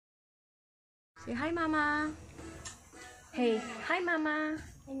Say hi, Mama. Hey, hi, Mama.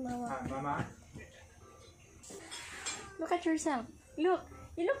 Hi, Mama. Hi, Mama. Look at yourself. Look,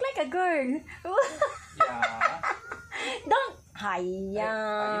 you look like a girl. Yeah. Don't. Hiya.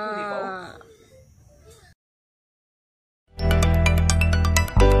 Are you beautiful?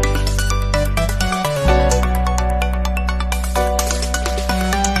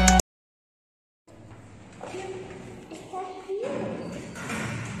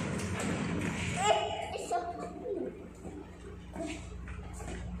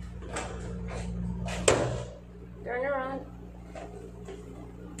 Turn around.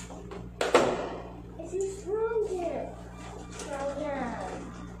 Is he stronger? Stronger.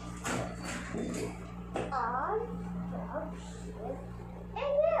 On, up, shift,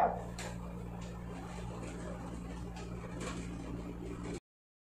 and lift.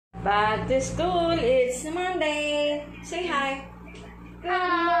 Back to school. It's Monday. Say hi. Good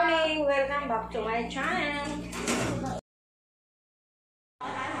morning. Welcome back to my channel.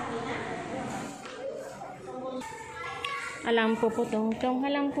 Alam po tong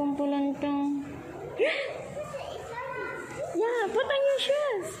alam po tong. Yeah, put on your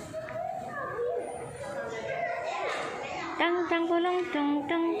shoes. Tang pulong tong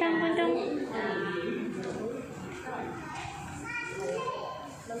pulong.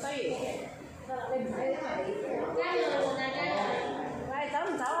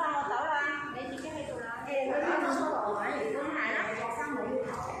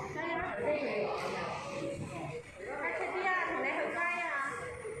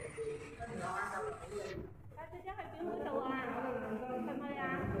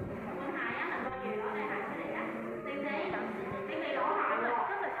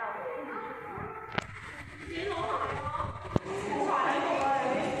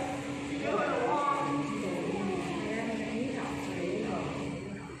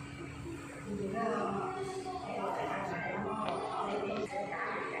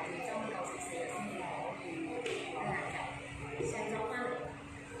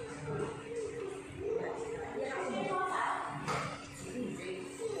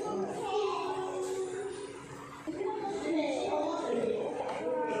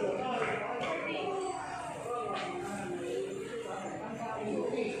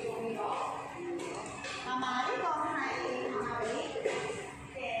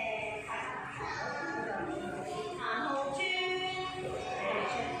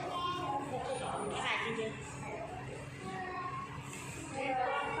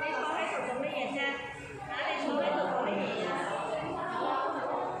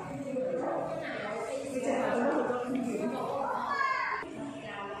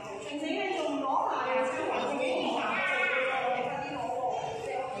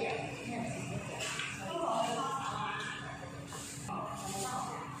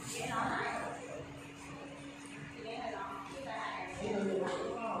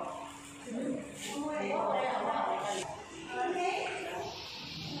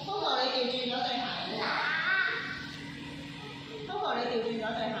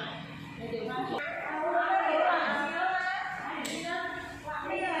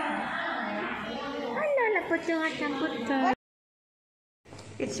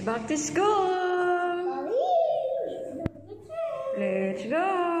 It's back to school. Let's go.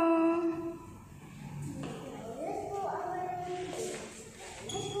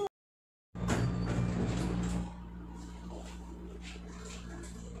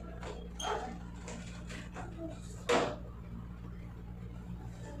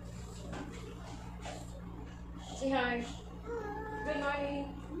 Say hi. Good morning.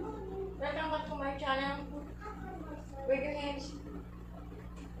 Welcome back to my channel. Wave your hands.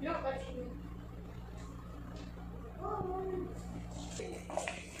 Look at you.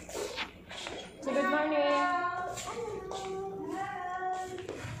 Say good morning.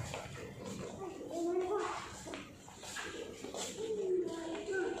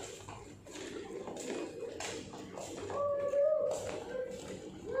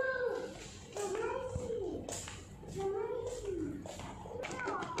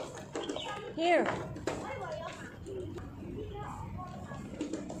 Here.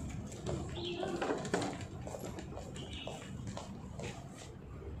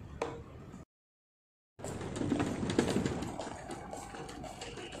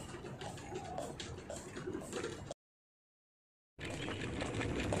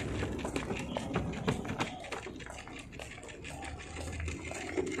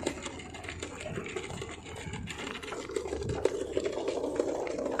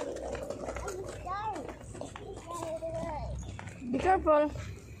 Be careful.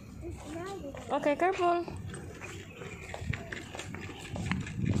 Okay, careful.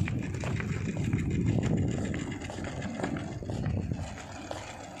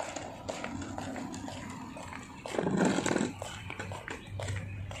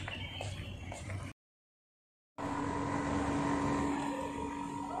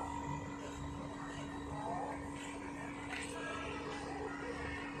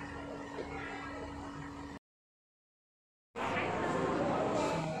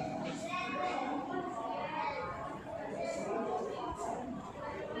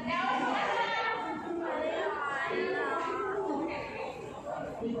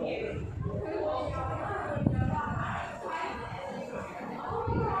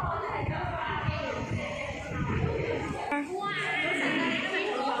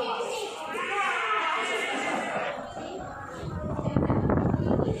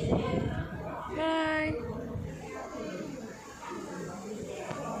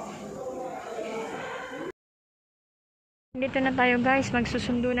 Dito na tayo guys,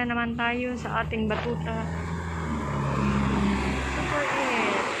 magsusundo na naman tayo sa ating batuta. Super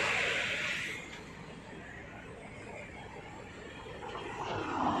init.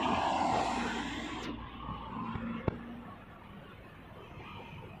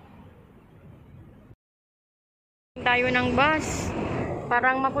 Tayo ng bus.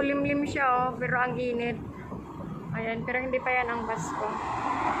 Parang makulimlim siya oh, pero ang init. Ayan, pero hindi pa yan ang bus ko.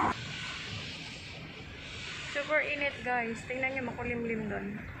 Super init guys. Tingnan nyo, makulimlim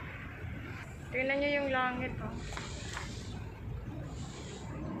doon. Tingnan nyo yung langit oh.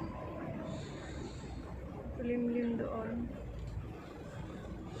 Kulimlim doon.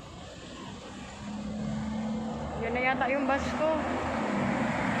 Yan na yata yung bus ko.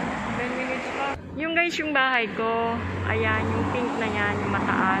 10 minutes pa. Yung guys, yung bahay ko, ayan, yung pink na yan, yung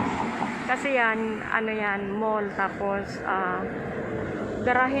mataas. Kasi yan, ano yan, mall, tapos,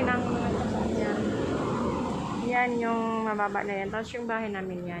 garahe ng mga sasakyan. Yan yung mababa na yan. Tapos yung bahay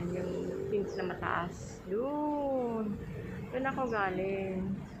namin yan, yung pink na mataas. Doon. Doon ako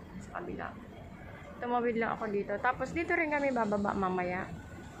galing. Sa kabila. Tumawid lang ako dito. Tapos dito rin kami bababa mamaya.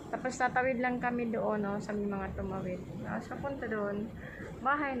 Tapos tatawid lang kami doon, no, sa mga tumawid. Tapos papunta doon,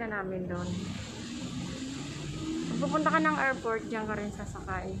 bahay na namin doon. Pag pupunta ka ng airport, diyan ka rin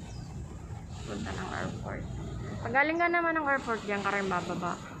sasakay. Punta ng airport. Pag galing ka naman ng airport, diyan ka rin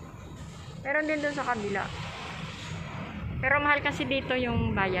bababa. Meron din doon sa kabila. Pero mahal kasi dito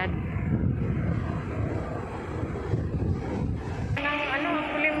yung bayad. Ano,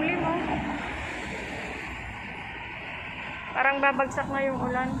 kulimlim oh. Parang babagsak na yung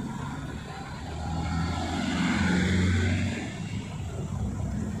ulan.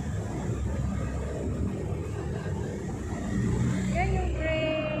 Yan yung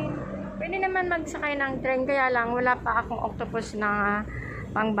train. Pwede naman magsakay ng train, kaya lang wala pa akong octopus na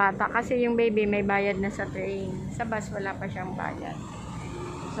pangbata kasi yung baby may bayad na sa train. Sa bus wala pa siyang bayad.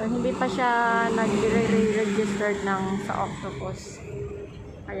 So hindi pa siya nag-registered ng sa octopus.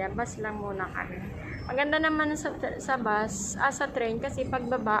 Kaya bus lang muna kami. Maganda naman sa bus, sa train, kasi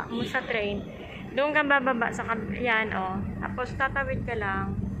pagbaba mo sa train, doon ka bababa sa yan, oh. Tapos tatawid ka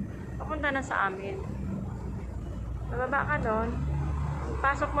lang, papunta na sa amin. Bababa ka doon,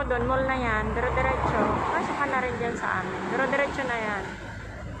 pasok mo doon, mall na yan, dire-diretso, pasok ka na rin dyan sa amin. Dire-diretso na yan.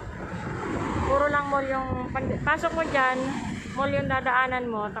 Puro lang mall yung, pasok mo dyan, mall yung dadaanan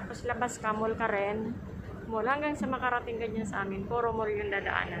mo, tapos labas ka, mall ka rin. Mall, hanggang sa makarating ka dyan sa amin, puro mall yung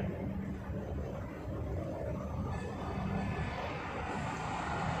dadaanan.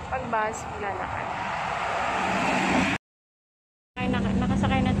 Pag bus, lalakad.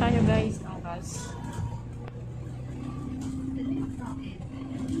 Nakasakay na tayo guys ng bus.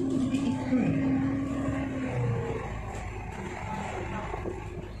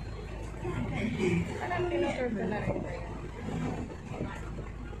 Parang tinutur ko na rin.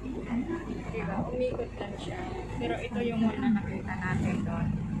 Diba? Umikot lang siya. Pero ito yung mall na nakita natin doon.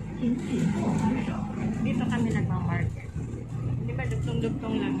 Dito kami nagmamarket. Diba,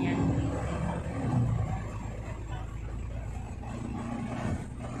 dugtong-dugtong lang yan.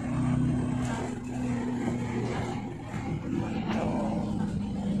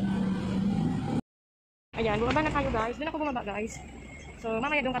 Ayan, bumaba na tayo guys. Doon ako bumaba guys. So,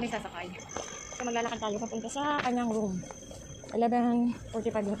 mamaya doon kami sasakay. So, maglalakad tayo papunta sa kanyang room.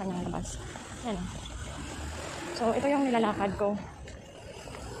 11:45 yung kanyang labas. Ayan. So, ito yung nilalakad ko.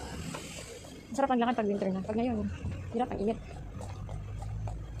 Masarap ang lakad pag winter na. Pag ngayon, hirap ang init.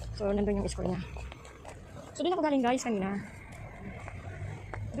 So, nandun yung school niya. So, doon ako galing guys kanina.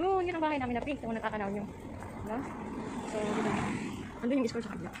 Doon, yun ang bahay namin na pink. Kung natatanaw nyo. Diba? So, doon. Nandun yung school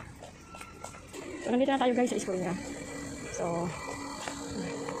sa kabila. So, nandito na tayo guys sa school niya. So,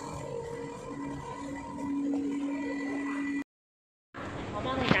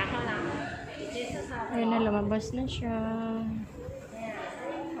 ayun na, lumabas na siya.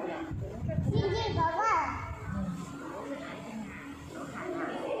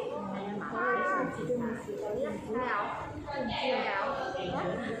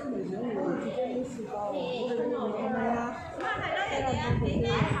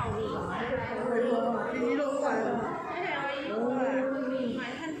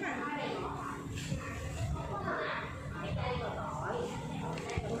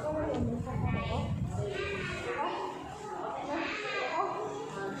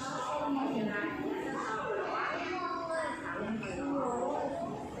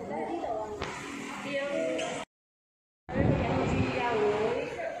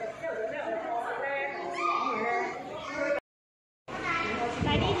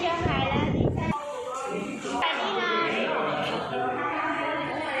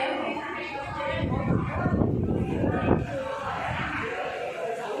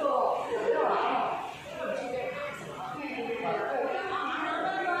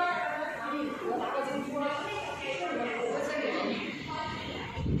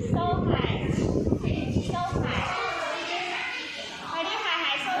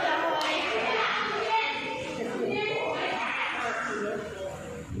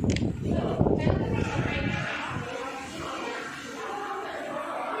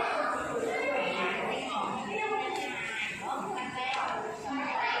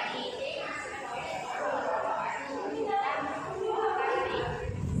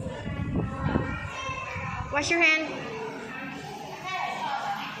 Wash your hand.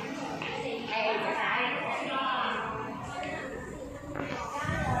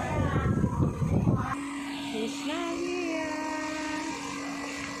 He's not here.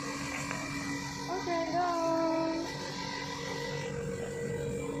 Okay, go.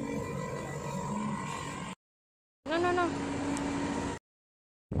 No, no, no.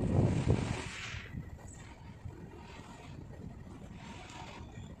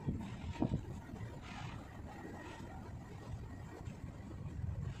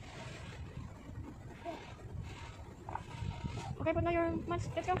 Okay, put na your mask.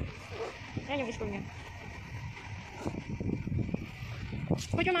 Let's go. Ayan yung school niya.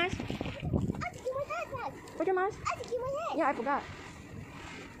 Put your mask. I have to do my head, Dad. Put your mask. I have to do my head. Yeah, I forgot.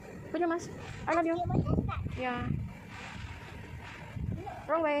 Put your mask. I love you. Do my head back. Yeah.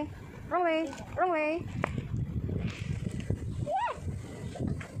 Wrong way. Wrong way. Wrong way. Yes.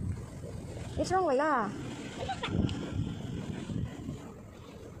 It's wrong way lah.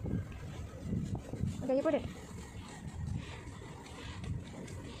 Okay, you put it.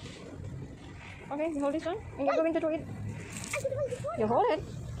 Okay, you hold this one. And you're going to do it. I can hold it. You hold it.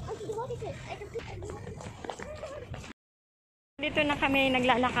 I can hold it. I can Dito na kami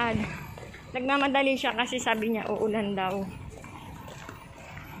naglalakad. Nagmamadali siya kasi sabi niya uulan daw.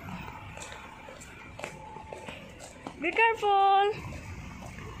 Be careful.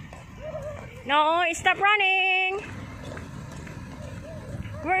 No, stop running.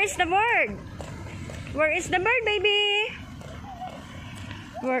 Where is the bird? Where is the bird, baby?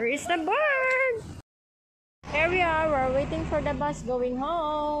 Where is the bird? Here we are. We're waiting for the bus going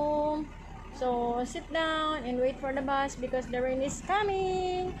home. So, sit down and wait for the bus because the rain is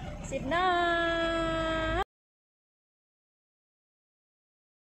coming. Sit down.